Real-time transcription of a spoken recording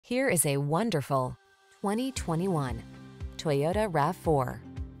Here is a wonderful 2021 Toyota RAV4.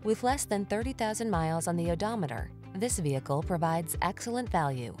 With less than 30,000 miles on the odometer, this vehicle provides excellent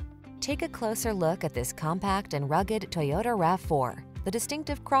value. Take a closer look at this compact and rugged Toyota RAV4, the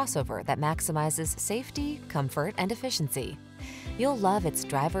distinctive crossover that maximizes safety, comfort, and efficiency. You'll love its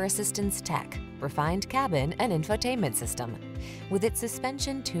driver assistance tech, refined cabin, and infotainment system. With its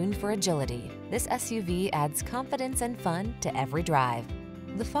suspension tuned for agility, this SUV adds confidence and fun to every drive.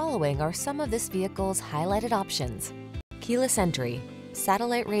 The following are some of this vehicle's highlighted options: keyless entry,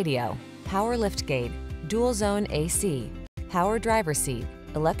 satellite radio, power liftgate, dual zone AC, power driver seat,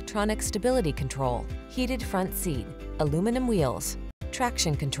 electronic stability control, heated front seat, aluminum wheels,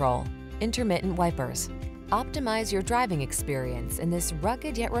 traction control, intermittent wipers. Optimize your driving experience in this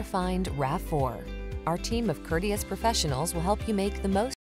rugged yet refined RAV4. Our team of courteous professionals will help you make the most